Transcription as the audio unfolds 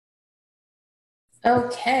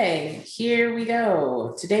Okay, here we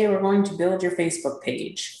go. Today we're going to build your Facebook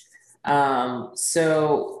page.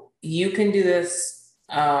 So you can do this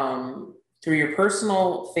through your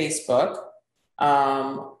personal Facebook,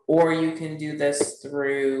 or you can do this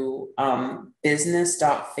through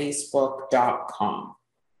business.facebook.com.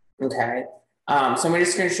 Okay. So I'm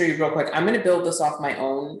just going to show you real quick. I'm going to build this off my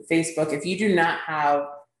own Facebook. If you do not have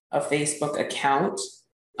a Facebook account,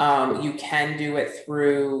 you can do it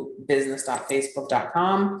through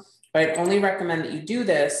business.facebook.com, but I'd only recommend that you do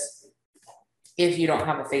this if you don't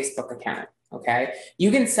have a Facebook account. Okay. You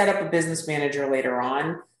can set up a business manager later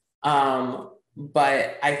on,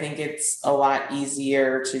 but I think it's a lot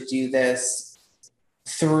easier to do this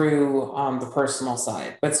through the personal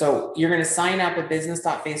side. But so you're going to sign up at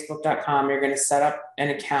business.facebook.com. You're going to set up an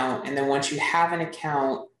account. And then once you have an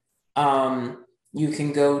account, you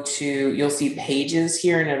can go to, you'll see pages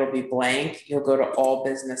here and it'll be blank. You'll go to all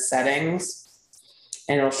business settings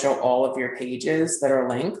and it'll show all of your pages that are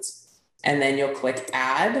linked. And then you'll click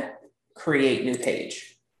add, create new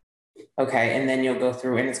page. Okay. And then you'll go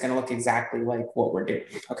through and it's going to look exactly like what we're doing.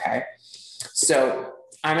 Okay. So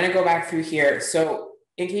I'm going to go back through here. So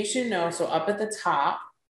in case you know, so up at the top,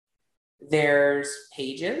 there's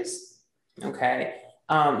pages. Okay.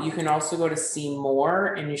 You can also go to see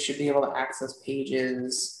more and you should be able to access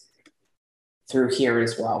pages through here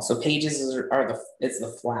as well. So pages is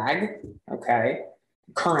the flag. Okay.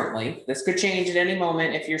 Currently, this could change at any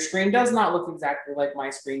moment. If your screen does not look exactly like my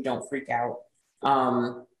screen, don't freak out.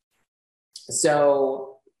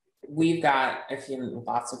 So we've got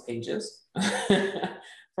lots of pages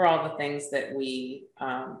for all the things that we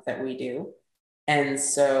do. And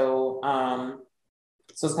so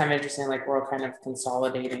so it's kind of interesting, like we're kind of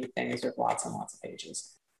consolidating things with lots and lots of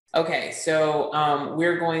pages. Okay, so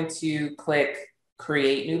we're going to click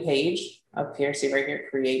create new page up here. See right here,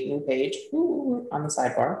 create new page on the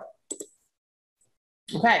sidebar.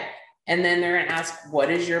 Okay, and then they're gonna ask,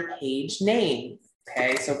 what is your page name?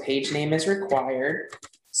 Okay, so page name is required.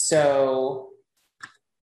 So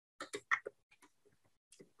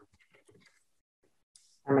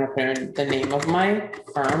I'm going to put in the name of my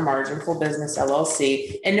firm, Marginful Business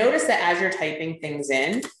LLC. And notice that as you're typing things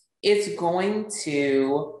in, it's going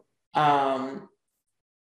to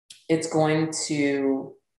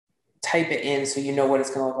type it in so you know what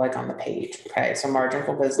it's going to look like on the page. Okay, so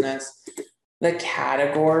Marginful Business, the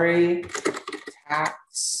category,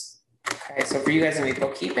 tax. Okay, so for you guys, gonna be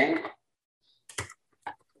bookkeeping.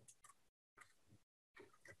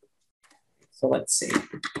 So let's see.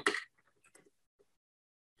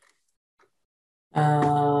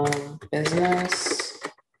 Business.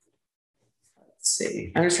 Let's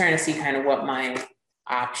see. I'm just trying to see kind of what my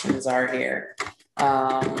options are here.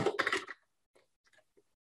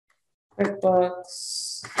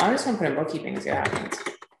 QuickBooks. I'm just going to put in bookkeeping and see what happens.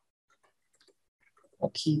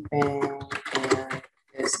 Bookkeeping and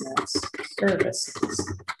business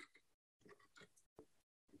services.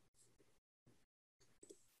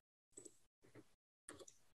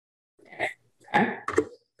 Okay.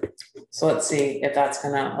 So let's see if that's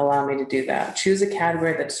going to allow me to do that. Choose a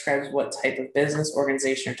category that describes what type of business,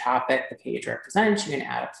 organization, or topic the page represents. You can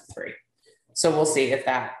add up to 3. So we'll see if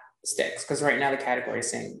that sticks, because right now the category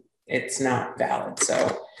is saying it's not valid.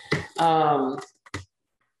 So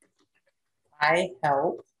I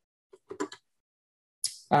help.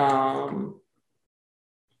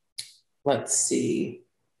 Let's see.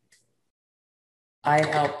 I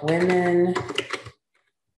help women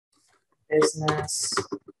business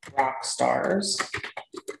rock stars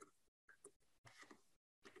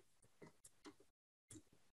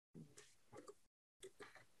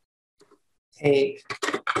take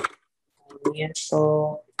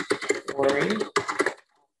financial worry off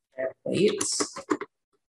their plates,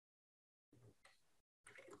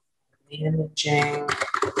 managing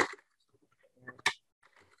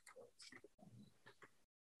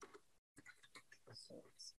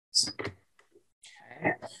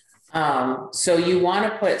okay. So you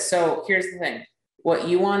want to put, so here's the thing. What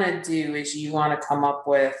you want to do is you want to come up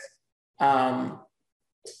with an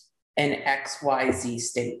XYZ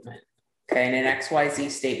statement. Okay, and an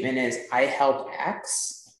XYZ statement is I help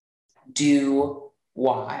X do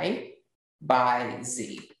Y by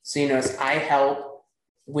Z. So you notice I help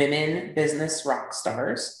women business rock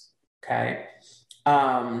stars. Okay.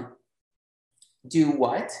 Do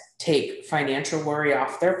what? Take financial worry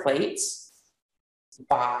off their plates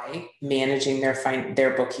by managing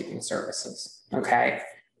their bookkeeping services. Okay.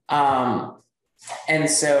 And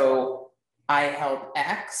so I help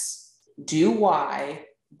X do Y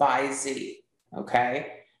by Z.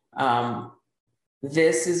 Okay.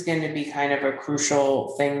 this is going to be kind of a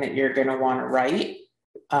crucial thing that you're going to want to write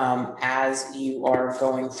as you are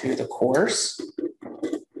going through the course.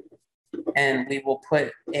 And we will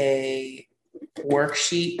put a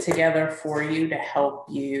worksheet together for you to help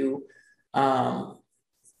you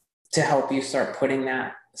start putting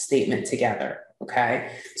that statement together.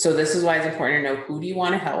 Okay, so this is why it's important to know who do you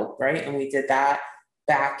want to help, right? And we did that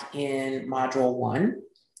back in module 1,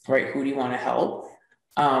 right? Who do you want to help?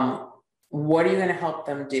 What are you going to help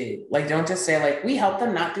them do? Like, don't just say like, we help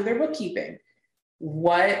them not do their bookkeeping.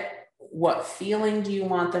 What feeling do you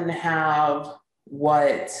want them to have?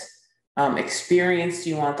 What experience do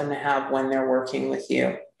you want them to have when they're working with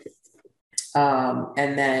you?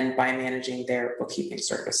 And then by managing their bookkeeping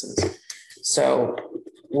services. So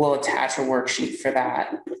we'll attach a worksheet for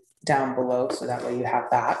that down below, so that way you have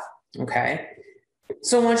that, okay?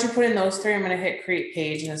 So once you put in those 3, I'm gonna hit create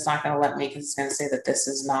page, and it's not gonna let me because it's gonna say that this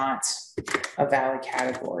is not a valid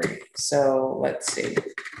category. So let's see.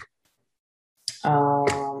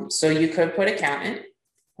 So you could put accountant,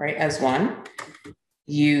 right, as one.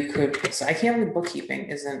 You could, so I can't believe bookkeeping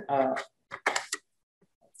isn't let's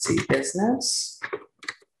see, business.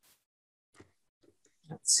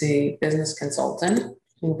 Let's see, business consultant.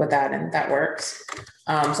 You can put that in, that works.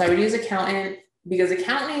 So I would use accountant, because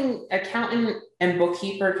accountant and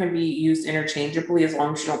bookkeeper can be used interchangeably as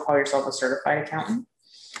long as you don't call yourself a certified accountant.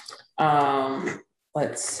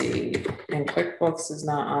 Let's see, and QuickBooks is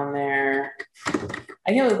not on there.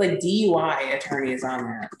 I know like DUI attorney is on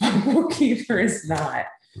there, but bookkeeper is not.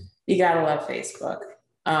 You gotta love Facebook.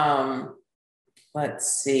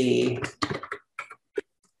 Let's see.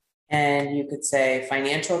 And you could say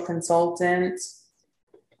financial consultant.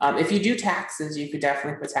 If you do taxes, you could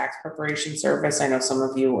definitely put tax preparation service. I know some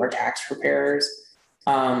of you are tax preparers.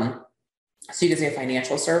 So you could say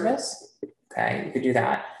financial service. Okay, you could do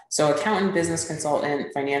that. So accountant, business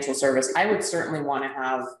consultant, financial service. I would certainly want to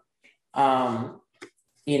have,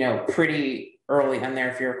 you know, pretty early on there.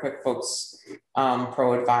 If you're a QuickBooks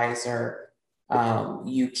Pro advisor,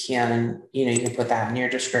 you can put that in your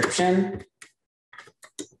description.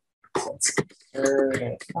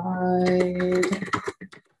 Certified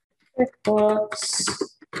QuickBooks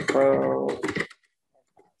Pro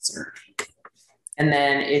advisor. And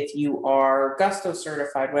then if you are Gusto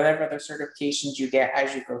certified, whatever other certifications you get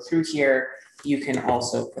as you go through here, you can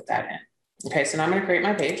also put that in. Okay, so now I'm going to create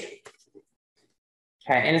my page.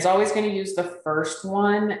 Okay, and it's always going to use the first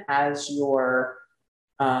one as your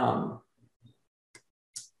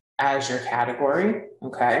category.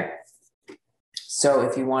 Okay, so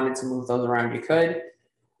if you wanted to move those around, you could.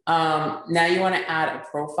 Now you want to add a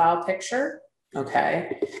profile picture.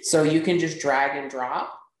 Okay, so you can just drag and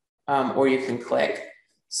drop, or you can click.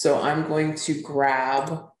 So I'm going to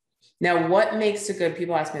grab. Now, what makes a good?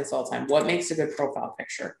 People ask me this all the time. What makes a good profile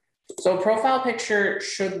picture? So a profile picture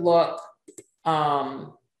should look.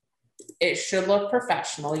 It should look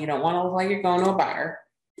professional. You don't want to look like you're going to a bar.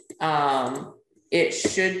 It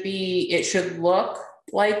should look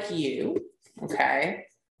like you, okay?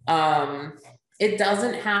 It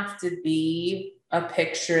doesn't have to be a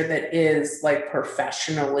picture that is like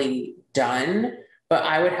professionally done, but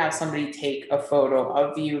I would have somebody take a photo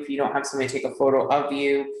of you. If you don't have somebody take a photo of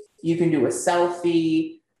you, you can do a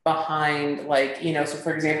selfie behind, like, you know, so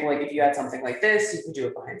for example, like if you had something like this, you can do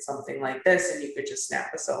it behind something like this, and you could just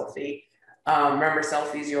snap a selfie. Remember,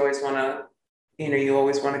 selfies, you always want to, you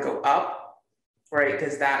always want to go up, right?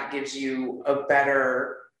 Because that gives you a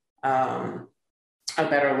better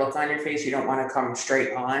look on your face. You don't want to come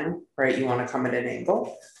straight on, right? You want to come at an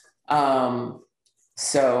angle.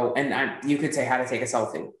 You could say how to take a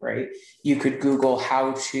selfie, right? You could Google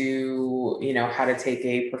how to take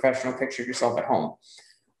a professional picture of yourself at home.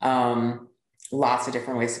 Lots of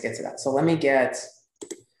different ways to get to that. So let me just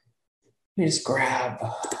grab,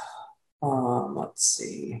 let's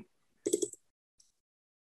see.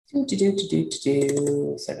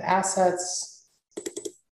 Set assets.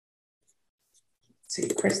 Let's see,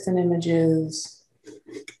 Kristen images.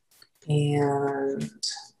 And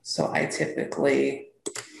so I typically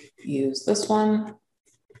use this one.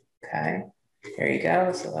 Okay, there you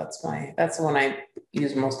go. So that's the one I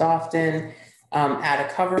use most often. Add a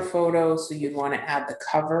cover photo. So you'd want to add the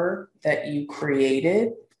cover that you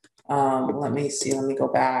created. Let me see, let me go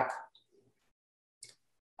back.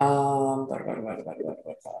 I'm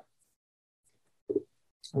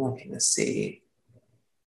looking to see.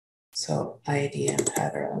 So ID and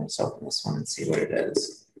header, let me just open this one and see what it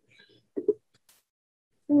is.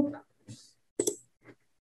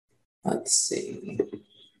 Let's see.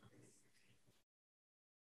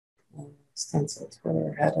 Stencil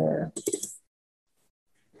Twitter header.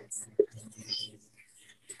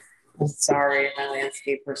 Sorry, my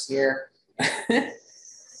landscaper's here.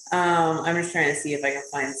 I'm just trying to see if I can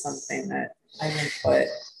find something that I can put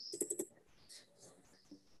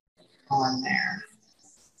on there.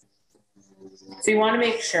 So you want to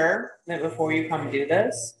make sure that before you come do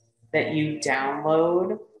this, that you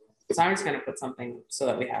download. So I'm just going to put something so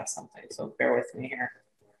that we have something. So bear with me here.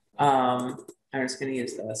 I'm just going to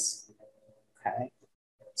use this. Okay.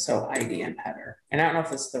 So ID and header. And I don't know if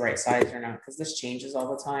this is the right size or not, because this changes all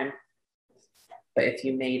the time. But if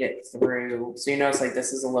you made it through, so you notice like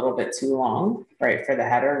this is a little bit too long, right, for the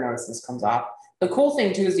header. Notice this comes off. The cool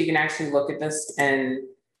thing too is you can actually look at this and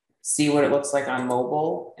see what it looks like on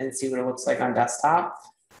mobile and see what it looks like on desktop.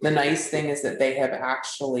 The nice thing is that they have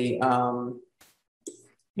actually, let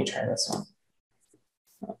me try this one.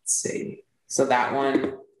 Let's see. So that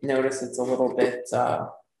one, notice it's a little bit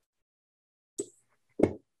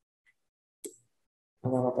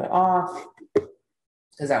off,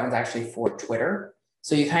 because that one's actually for Twitter.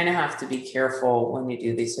 So you kind of have to be careful when you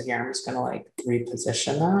do these. So here, I'm just gonna like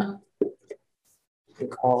reposition that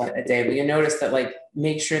and call it a day. But you notice that like,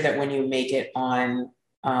 make sure that when you make it on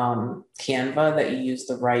Canva that you use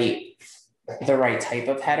the right type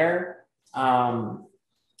of header.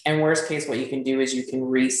 And worst case, what you can do is you can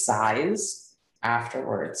resize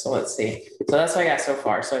afterwards. So let's see. So that's what I got so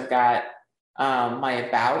far. So I've got my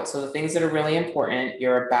about. So the things that are really important,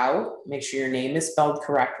 your about, make sure your name is spelled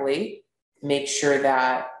correctly. Make sure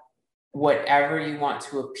that whatever you want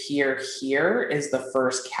to appear here is the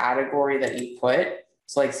first category that you put.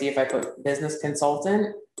 So like, see if I put business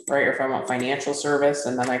consultant, right? Or if I want financial service,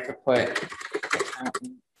 and then I could put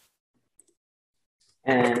accountant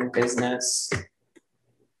and business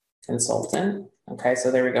consultant. Okay,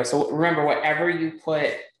 so there we go. So remember, whatever you put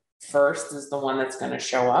first is the one that's going to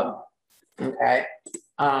show up. Okay.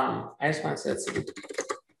 I just want to see.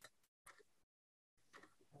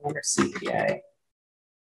 I wonder CPA.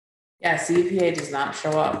 Yeah, CPA does not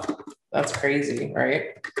show up. That's crazy,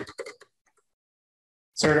 right?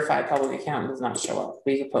 Certified public accountant does not show up.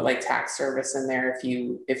 We can put like tax service in there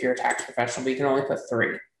if you're a tax professional, but you can only put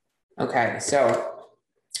 3. Okay, so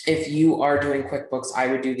if you are doing QuickBooks, I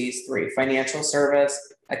would do these 3: financial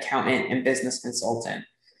service, accountant, and business consultant.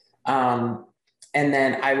 And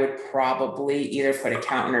then I would probably either put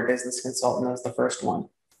accountant or business consultant as the first one.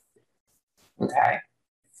 Okay.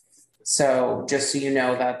 So just so you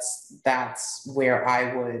know, that's where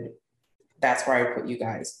I would put you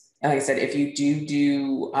guys. And like I said, if you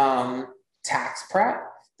do tax prep,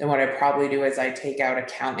 then what I probably do is I take out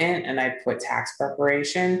accountant and I put tax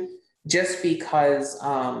preparation, just because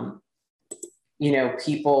you know,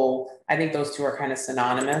 I think those two are kind of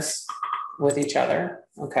synonymous with each other.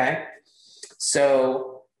 Okay.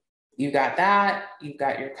 So you got that, you've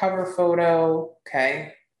got your cover photo,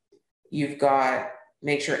 okay? You've got,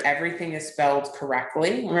 make sure everything is spelled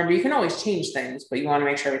correctly. Remember, you can always change things, but you want to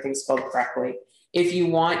make sure everything's spelled correctly. If you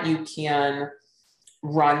want, you can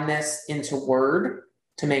run this into Word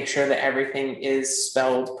to make sure that everything is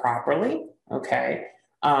spelled properly, okay?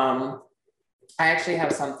 I actually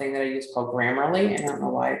have something that I use called Grammarly. I don't know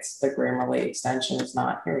why it's the Grammarly extension is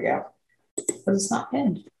not, here we go, because it's not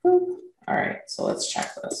pinned. All right, so let's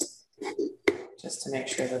check this just to make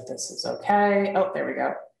sure that this is okay. Oh, there we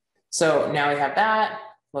go. So now we have that,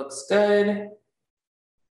 looks good.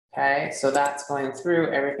 Okay, so that's going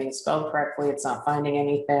through, everything's spelled correctly, it's not finding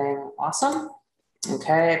anything. Awesome.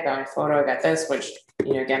 Okay, I've got my photo, I got this, which,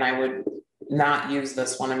 you know, again, I would not use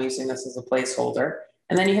this one, I'm using this as a placeholder.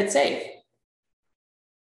 And then you hit save.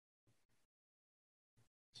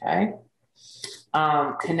 Okay.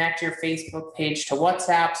 Connect your Facebook page to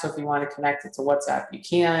WhatsApp. So if you want to connect it to WhatsApp, you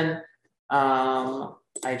can.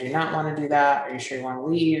 I do not want to do that. Are you sure you want to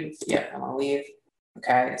leave? Yeah, I want to leave.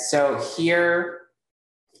 Okay, so here,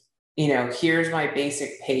 you know, here's my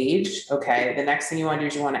basic page. Okay, the next thing you want to do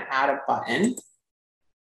is you want to add a button.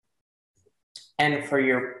 And for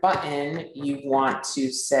your button, you want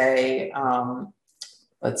to say,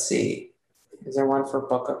 let's see, is there one for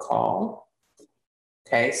book a call?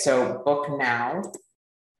 Okay, so book now,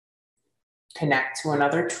 connect to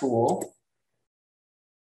another tool.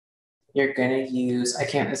 You're gonna use, I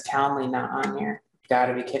can't, is Calendly not on here? You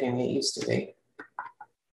gotta be kidding me, it used to be.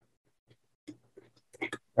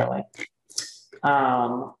 Really?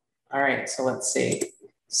 All right, so let's see.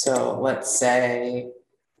 So let's say,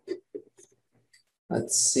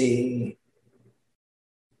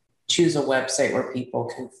 choose a website where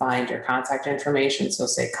people can find your contact information. So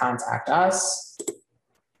say contact us.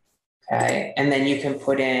 Okay, and then you can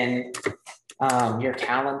put in your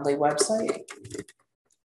Calendly website.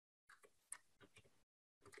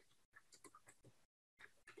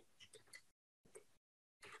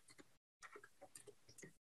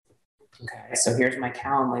 Okay, so here's my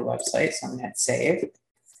Calendly website, so I'm gonna hit save.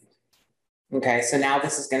 Okay, so now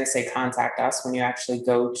this is gonna say contact us when you actually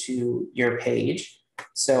go to your page.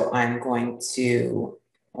 So I'm going to,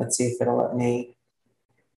 let's see if it'll let me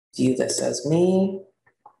view this as me.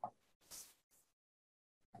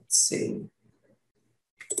 Let's see.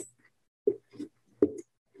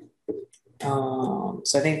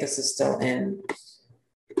 So I think this is still in.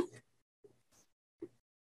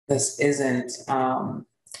 This isn't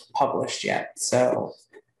published yet, so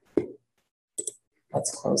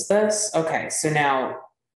let's close this. Okay, so now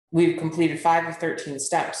we've completed 5 of 13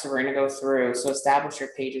 steps, so we're gonna go through. So establish your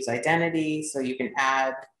page's identity, so you can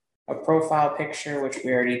add a profile picture, which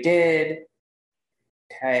we already did.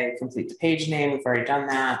 Okay, complete the page name, we've already done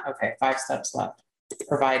that. Okay, 5 steps left.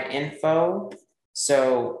 Provide info,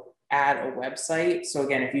 so add a website. So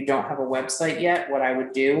again, if you don't have a website yet, what I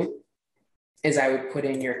would do is I would put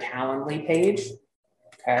in your Calendly page.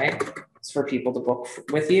 Okay, it's for people to book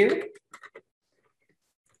with you.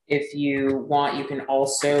 If you want, you can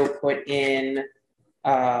also put in,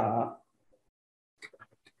 sorry,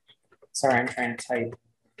 I'm trying to type.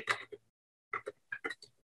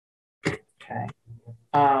 Okay.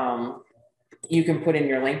 You can put in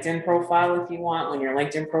your LinkedIn profile if you want when your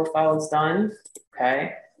LinkedIn profile is done.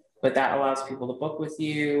 Okay. But that allows people to book with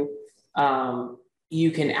you.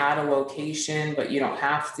 You can add a location, but you don't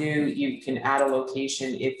have to. You can add a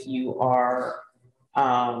location if you are,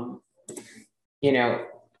 you know,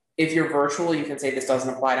 if you're virtual, you can say this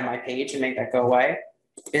doesn't apply to my page and make that go away.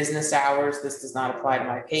 Business hours, this does not apply to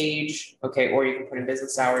my page. Okay, or you can put in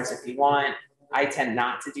business hours if you want. I tend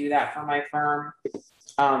not to do that for my firm.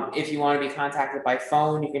 If you want to be contacted by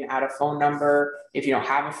phone, you can add a phone number. If you don't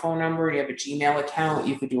have a phone number, you have a Gmail account,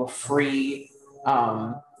 you could do a free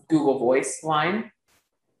Google Voice line.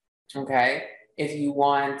 Okay. If you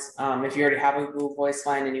want, if you already have a Google Voice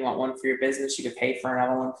line and you want one for your business, you could pay for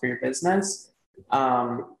another one for your business.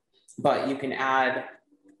 But you can add,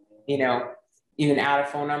 you can add a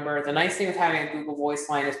phone number. The nice thing with having a Google Voice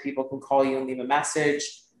line is people can call you and leave a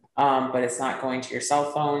message, but it's not going to your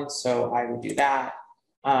cell phone. So I would do that.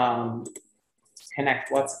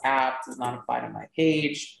 Connect WhatsApp does not apply to my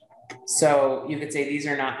page. So you could say these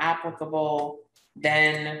are not applicable.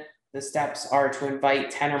 Then the steps are to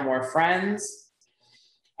invite 10 or more friends,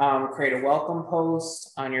 create a welcome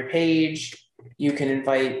post on your page. You can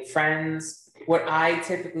invite friends. What I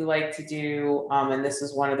typically like to do, and this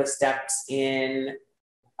is one of the steps in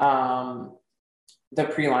the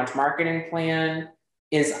pre-launch marketing plan,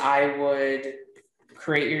 is I would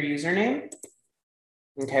create your username.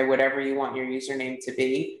 Okay, whatever you want your username to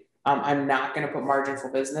be. I'm not going to put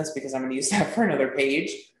Marginful Business because I'm going to use that for another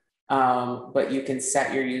page. But you can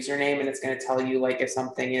set your username and it's going to tell you like if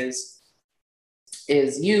something is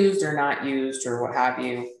used or not used or what have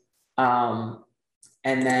you. And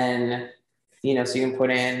then, so you can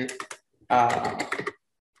put in,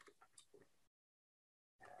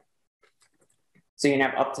 so you can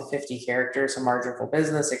have up to 50 characters. So Marginful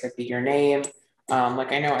Business, it could be your name.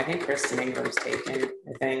 I think Kristen Ingram's taken.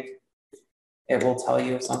 I think it will tell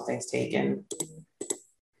you if something's taken.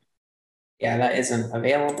 Yeah, that isn't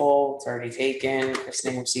available. It's already taken.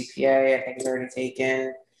 Kristen Ingram CPA, I think is already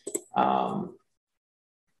taken. But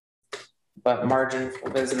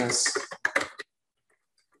Marginful Business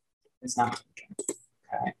is not taken.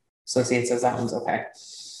 Okay. So see, it says that one's okay.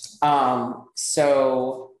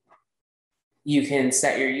 So you can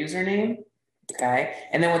set your username. Okay.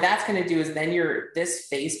 And then what that's going to do is then this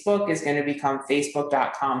Facebook is going to become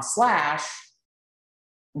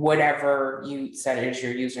facebook.com/whatever you set as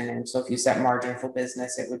your username. So if you set Marginful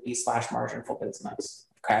Business, it would be /Marginful Business.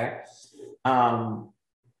 Okay.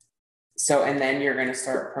 So, and then you're going to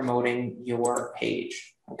start promoting your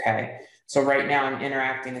page. Okay. So right now I'm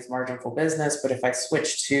interacting as Marginful Business, but if I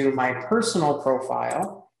switch to my personal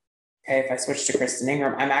profile, okay, if I switch to Kristen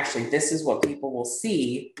Ingram, this is what people will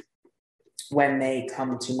see when they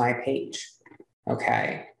come to my page.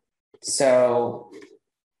 Okay. So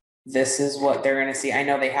this is what they're going to see. I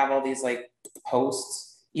know they have all these like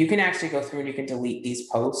posts. You can actually go through and you can delete these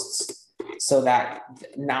posts so that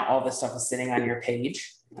not all this stuff is sitting on your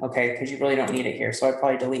page. Okay. Because you really don't need it here. So I'd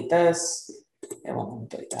probably delete this. It won't let me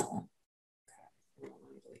delete that one. Okay.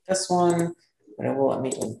 Delete this one, but it will let me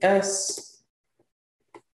delete this.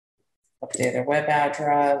 Update their web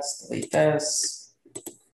address, delete this.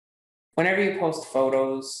 Whenever you post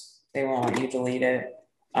photos, they won't let you delete it.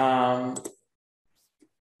 Update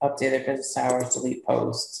their business hours, delete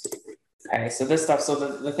posts. Okay, so this stuff, so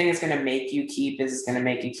the thing it's going to make you keep is it's going to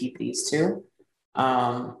make you keep these two.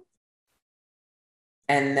 And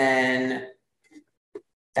then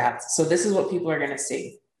so this is what people are going to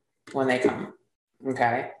see. when they come,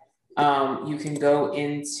 okay? You can go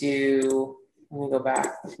into, let me go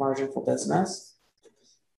back, margin for business,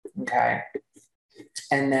 okay?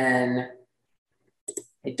 And then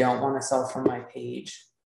I don't want to sell from my page.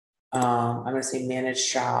 I'm gonna say manage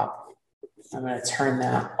shop. I'm gonna turn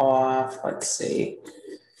that off, let's see.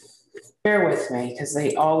 Bear with me, because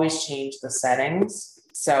they always change the settings.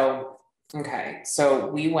 So, okay, so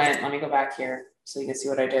we went, let me go back here so you can see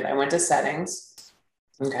what I did. I went to settings,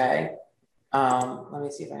 okay. Let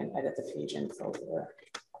me see if I can edit the page info here.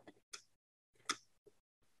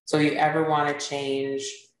 So you ever want to change,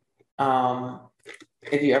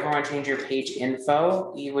 if you ever want to change your page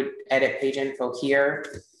info, you would edit page info here.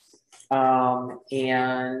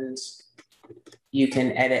 And you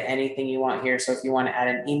can edit anything you want here. So if you want to add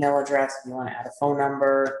an email address, if you want to add a phone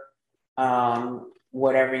number,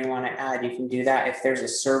 whatever you want to add, you can do that. If there's a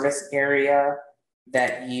service area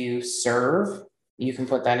that you serve, you can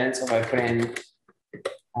put that in. So if I put in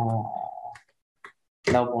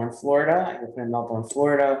Melbourne, Florida, I could put in Melbourne,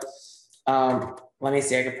 Florida. Let me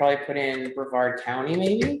see, I could probably put in Brevard County,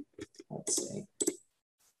 maybe. Let's see.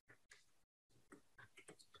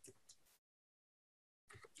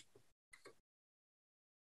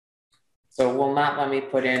 So will not let me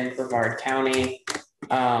put in Brevard County.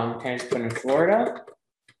 Can I just put in Florida?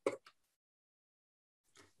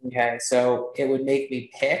 Okay, so it would make me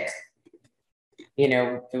pick, you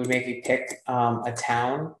know, it would make me pick a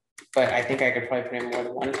town, but I think I could probably put in more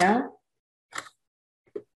than one town.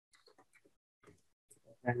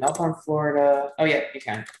 And Melbourne, Florida. Oh yeah, you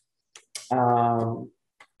can. Can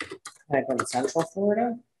I put in Central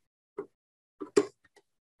Florida?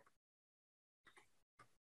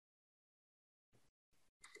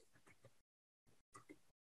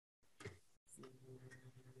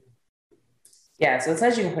 Yeah, so it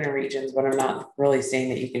says you can put in regions, but I'm not really saying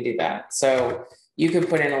that you can do that. So you could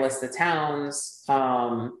put in a list of towns.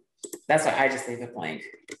 That's why I just leave it blank.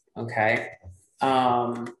 Okay.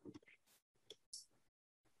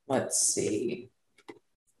 Let's see.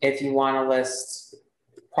 If you want to list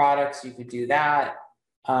products, you could do that.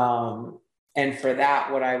 And for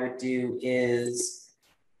that, what I would do is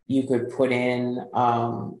you could put in,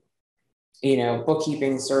 you know,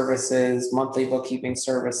 bookkeeping services, monthly bookkeeping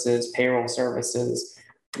services, payroll services,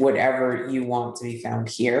 whatever you want to be found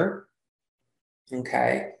here.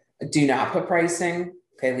 Okay. Do not put pricing.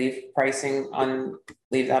 Okay, leave pricing on,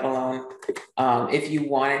 leave that alone. If you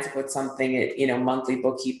wanted to put something at, you know, monthly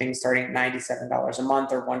bookkeeping starting at $97 a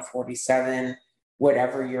month or $147,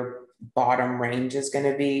 whatever your bottom range is going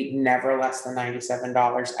to be, never less than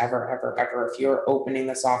 $97 ever, ever, ever. If you're opening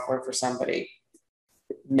the software for somebody,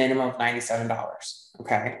 minimum of $97.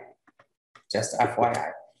 Okay, just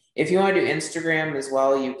FYI. If you want to do Instagram as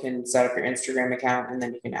well, you can set up your Instagram account and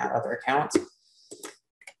then you can add other accounts.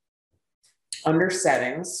 Under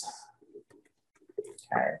settings,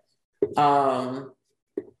 okay.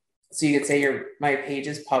 So you could say my page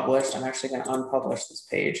is published. I'm actually going to unpublish this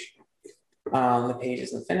page. The page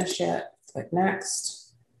isn't finished yet. Click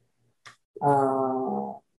next.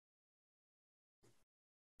 Unpublish.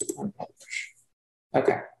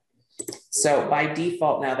 Okay. So by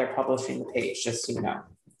default now they're publishing the page, just so you know.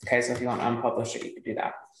 Okay, so if you want to unpublish it, you could do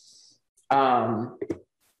that.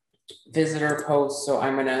 Visitor posts. So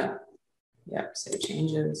I'm gonna, yep, save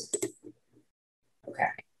changes. Okay.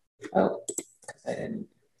 Oh, because I didn't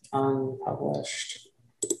unpublished.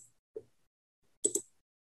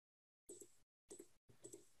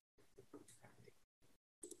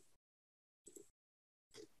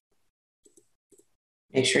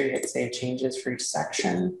 Make sure you hit save changes for each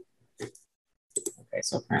section. Okay,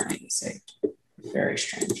 so apparently you saved. Very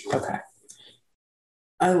strange. Okay.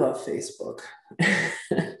 I love Facebook.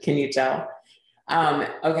 Can you tell?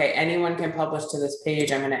 Okay, anyone can publish to this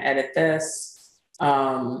page. I'm going to edit this.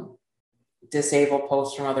 Disable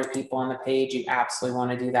posts from other people on the page. You absolutely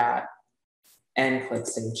want to do that. And click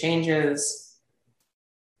save changes.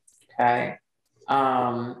 Okay.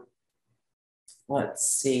 Let's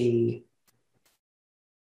see.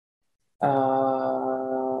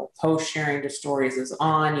 Post sharing to stories is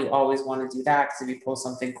on. You always want to do that because if you post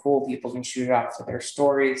something cool, people can shoot it out for their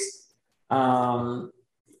stories.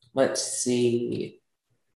 Let's see.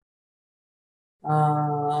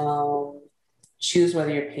 Choose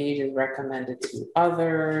whether your page is recommended to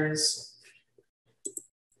others.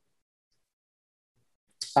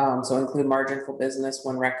 So include margin for business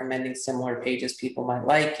when recommending similar pages people might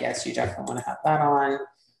like. Yes, you definitely want to have that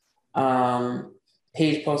on.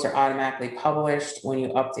 Page posts are automatically published when you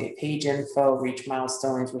update page info, reach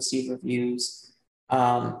milestones, receive reviews.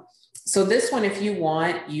 So this one, if you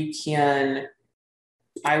want, you can,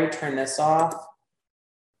 I would turn this off.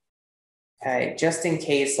 Okay, just in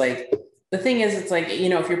case, like, the thing is, it's like, you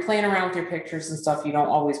know, if you're playing around with your pictures and stuff, you don't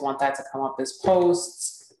always want that to come up as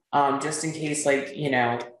posts. Just in case, like, you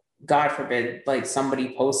know, God forbid, like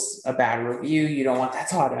somebody posts a bad review, you don't want that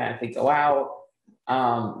to automatically go out.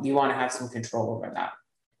 You want to have some control over that.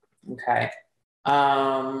 Okay.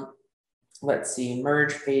 Let's see,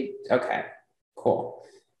 merge page. Okay, cool.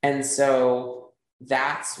 And so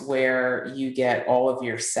that's where you get all of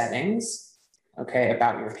your settings, okay,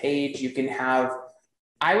 about your page. You can have,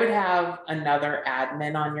 I would have another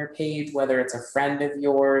admin on your page, whether it's a friend of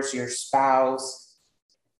yours, your spouse,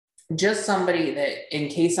 just somebody that in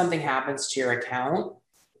case something happens to your account,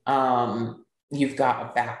 you've got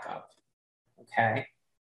a backup, okay?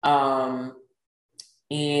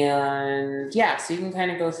 And yeah, so you can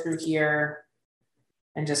kind of go through here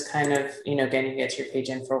and just kind of, you know, again, you get your page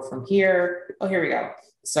info from here. Oh, here we go.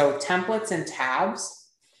 So templates and tabs.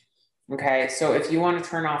 Okay, so if you want to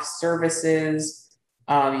turn off services,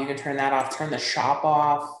 you can turn that off, turn the shop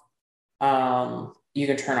off. You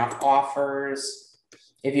can turn off offers.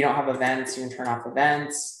 If you don't have events, you can turn off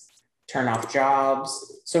events, turn off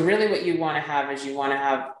jobs. So really what you want to have is you want to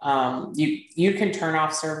have, you can turn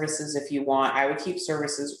off services if you want. I would keep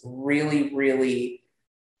services really, really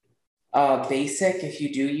basic if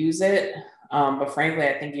you do use it. But frankly,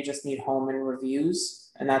 I think you just need home and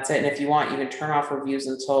reviews and that's it. And if you want, you can turn off reviews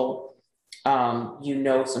until you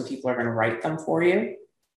know some people are going to write them for you.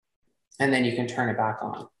 And then you can turn it back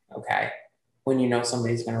on, okay? When you know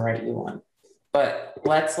somebody's going to write you one. But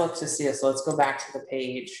let's look to see this. So let's go back to the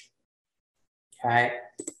page. Okay,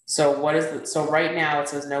 so what is the, so right now it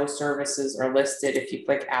says no services are listed. If you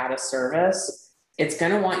click add a service, it's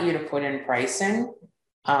going to want you to put in pricing.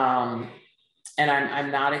 And I'm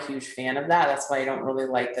not a huge fan of that. That's why I don't really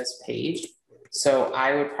like this page. So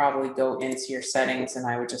I would probably go into your settings and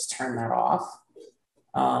I would just turn that off.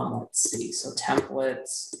 Let's see, so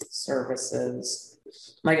templates, services.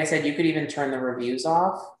 Like I said, you could even turn the reviews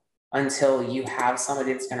off until you have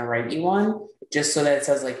somebody that's going to write you one, just so that it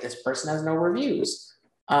says like this person has no reviews.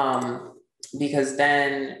 Because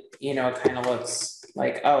then, you know, it kind of looks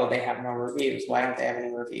like, oh, they have no reviews. Why don't they have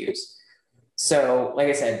any reviews? So like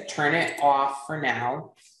I said, turn it off for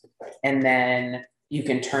now, and then you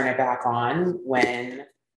can turn it back on when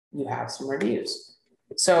you have some reviews.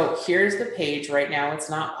 So here's the page. Right now it's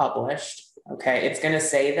not published. Okay, it's going to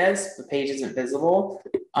say this, the page isn't visible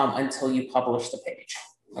until you publish the page.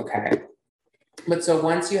 Okay, but so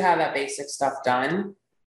once you have that basic stuff done,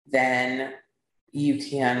 then you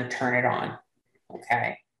can turn it on.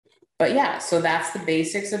 Okay, but yeah, so that's the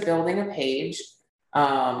basics of building a page.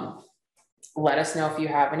 Let us know if you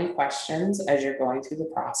have any questions as you're going through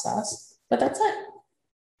the process, but that's it.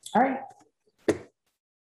 All right.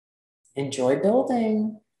 Enjoy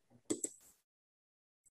building.